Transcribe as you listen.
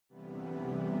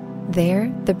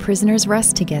There the prisoners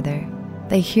rest together.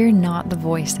 They hear not the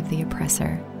voice of the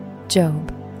oppressor.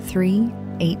 Job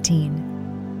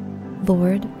 3:18.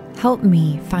 Lord, help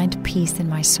me find peace in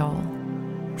my soul.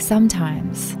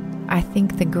 Sometimes I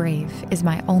think the grave is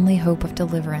my only hope of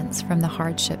deliverance from the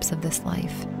hardships of this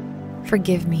life.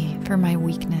 Forgive me for my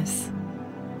weakness.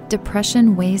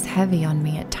 Depression weighs heavy on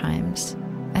me at times,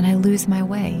 and I lose my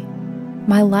way.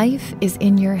 My life is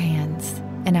in your hands,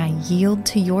 and I yield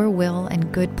to your will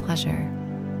and good pleasure.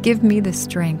 Give me the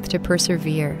strength to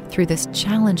persevere through this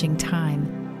challenging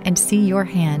time and see your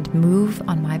hand move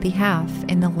on my behalf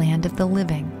in the land of the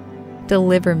living.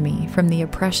 Deliver me from the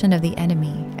oppression of the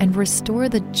enemy and restore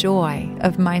the joy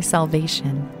of my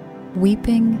salvation.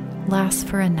 Weeping lasts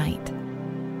for a night,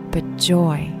 but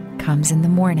joy comes in the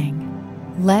morning.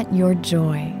 Let your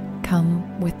joy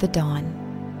come with the dawn.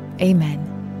 Amen.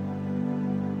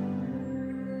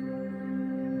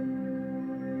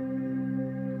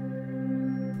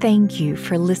 Thank you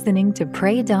for listening to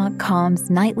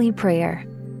Pray.com's Nightly Prayer.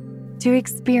 To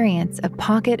experience a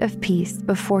pocket of peace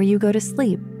before you go to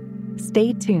sleep,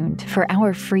 stay tuned for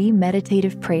our free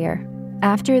meditative prayer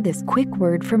after this quick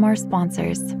word from our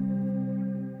sponsors.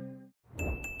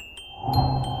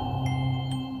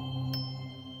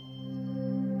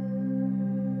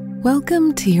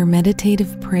 Welcome to your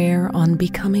meditative prayer on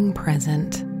becoming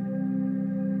present.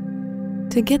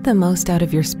 To get the most out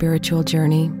of your spiritual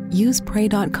journey, use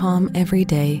Pray.com every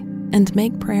day and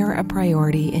make prayer a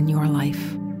priority in your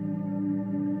life.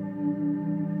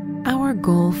 Our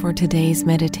goal for today's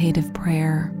meditative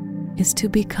prayer is to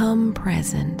become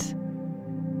present.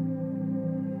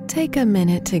 Take a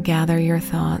minute to gather your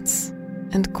thoughts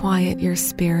and quiet your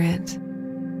spirit.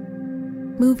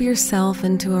 Move yourself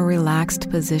into a relaxed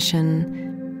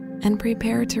position and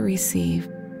prepare to receive.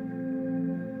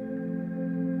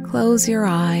 Close your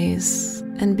eyes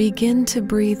and begin to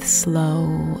breathe slow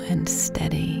and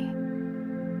steady.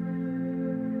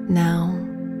 Now,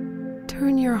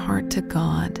 turn your heart to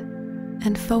God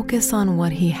and focus on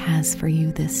what He has for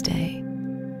you this day.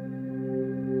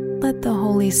 Let the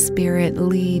Holy Spirit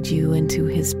lead you into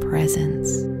His presence.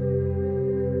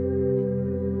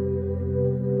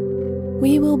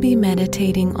 We will be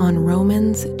meditating on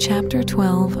Romans chapter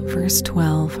 12, verse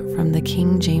 12 from the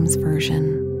King James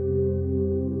Version.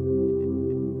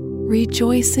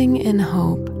 Rejoicing in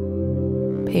hope,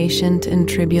 patient in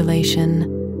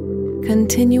tribulation,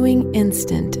 continuing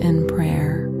instant in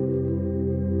prayer.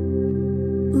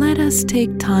 Let us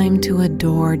take time to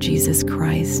adore Jesus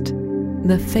Christ,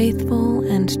 the faithful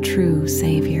and true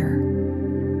Savior.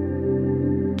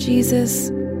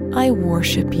 Jesus, I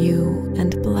worship you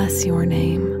and bless your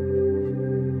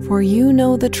name, for you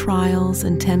know the trials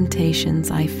and temptations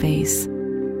I face,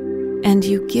 and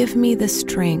you give me the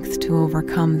strength to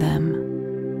overcome them.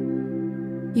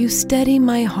 You steady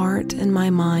my heart and my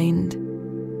mind.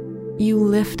 You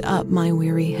lift up my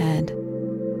weary head.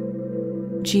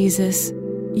 Jesus,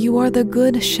 you are the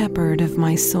good shepherd of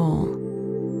my soul.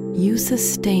 You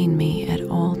sustain me at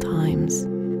all times.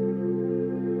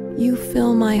 You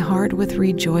fill my heart with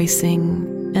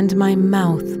rejoicing and my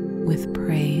mouth with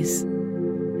praise.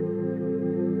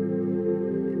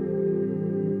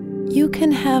 You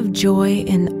can have joy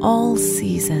in all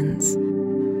seasons.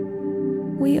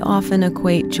 We often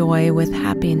equate joy with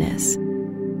happiness,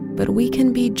 but we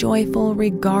can be joyful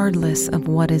regardless of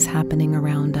what is happening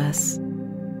around us.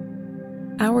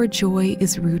 Our joy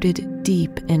is rooted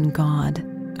deep in God,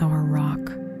 our rock.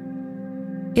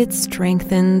 It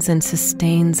strengthens and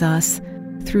sustains us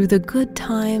through the good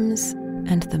times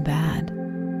and the bad.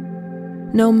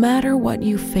 No matter what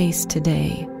you face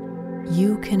today,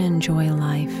 you can enjoy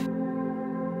life.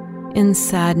 In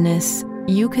sadness,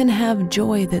 you can have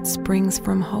joy that springs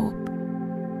from hope,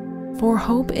 for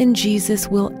hope in Jesus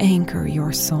will anchor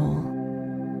your soul.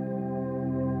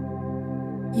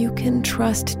 You can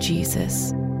trust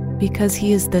Jesus because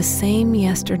He is the same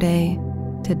yesterday,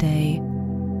 today,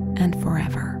 and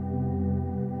forever.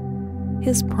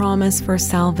 His promise for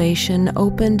salvation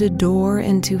opened a door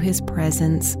into His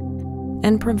presence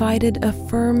and provided a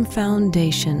firm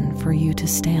foundation for you to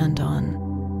stand on.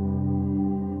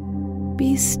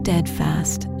 Be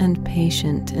steadfast and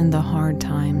patient in the hard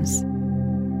times.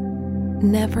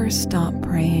 Never stop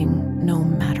praying, no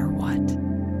matter what.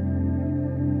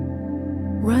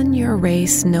 Run your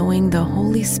race knowing the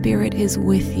Holy Spirit is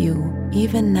with you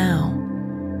even now,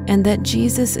 and that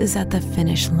Jesus is at the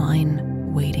finish line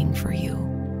waiting for you.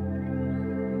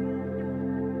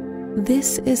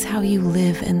 This is how you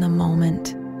live in the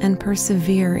moment and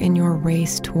persevere in your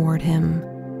race toward Him.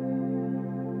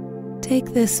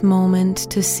 Take this moment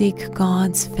to seek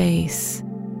God's face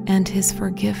and His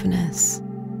forgiveness.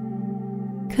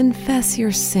 Confess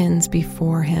your sins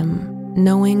before Him,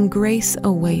 knowing grace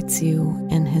awaits you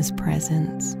in His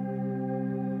presence.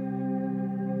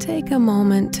 Take a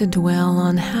moment to dwell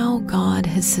on how God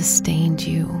has sustained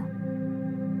you.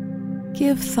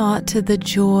 Give thought to the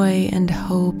joy and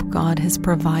hope God has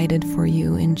provided for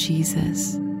you in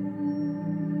Jesus.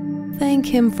 Thank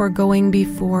Him for going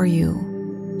before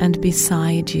you and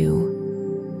beside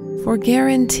you, for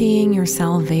guaranteeing your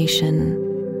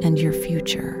salvation and your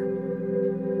future.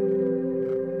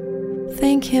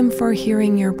 Thank Him for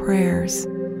hearing your prayers,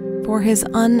 for His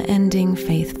unending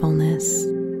faithfulness.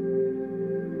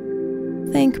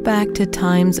 Think back to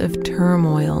times of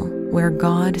turmoil where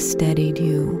God steadied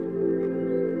you.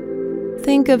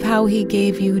 Think of how He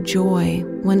gave you joy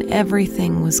when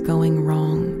everything was going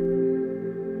wrong.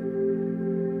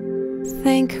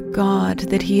 Thank God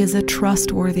that He is a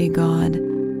trustworthy God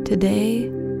today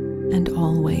and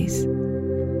always.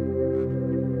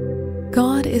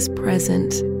 God is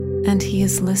present and He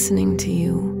is listening to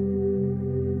you.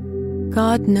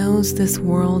 God knows this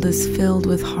world is filled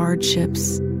with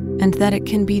hardships and that it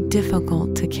can be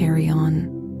difficult to carry on.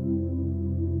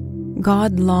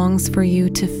 God longs for you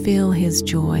to feel His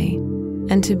joy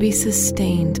and to be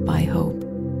sustained by hope.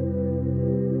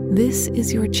 This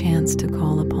is your chance to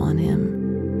call upon Him.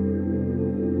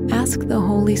 Ask the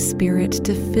Holy Spirit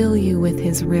to fill you with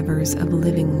His rivers of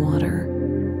living water.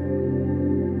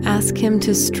 Ask Him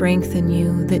to strengthen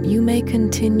you that you may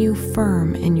continue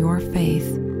firm in your faith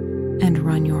and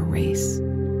run your race.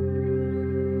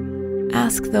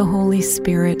 Ask the Holy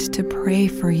Spirit to pray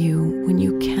for you when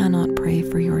you cannot pray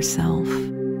for yourself.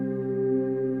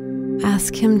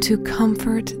 Ask Him to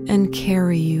comfort and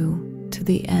carry you to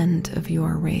the end of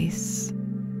your race.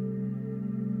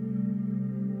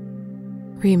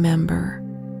 Remember,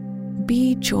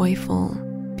 be joyful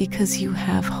because you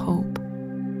have hope.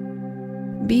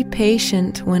 Be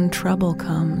patient when trouble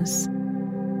comes.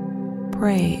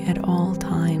 Pray at all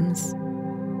times.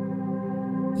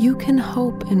 You can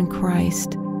hope in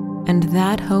Christ, and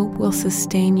that hope will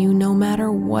sustain you no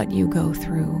matter what you go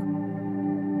through.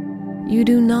 You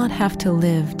do not have to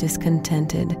live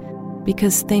discontented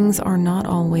because things are not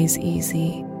always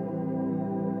easy.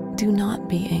 Do not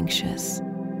be anxious.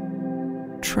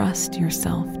 Trust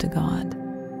yourself to God.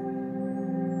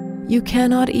 You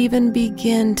cannot even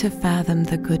begin to fathom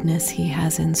the goodness He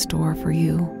has in store for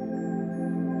you.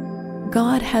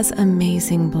 God has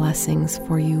amazing blessings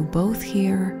for you both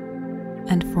here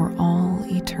and for all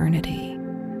eternity.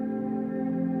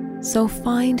 So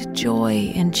find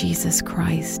joy in Jesus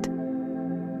Christ.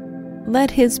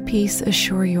 Let His peace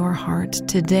assure your heart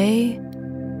today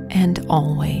and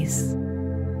always.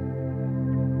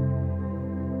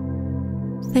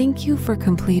 Thank you for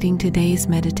completing today's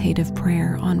meditative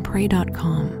prayer on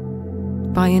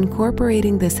Pray.com. By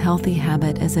incorporating this healthy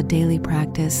habit as a daily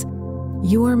practice,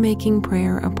 you are making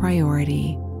prayer a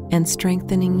priority and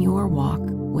strengthening your walk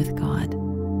with God.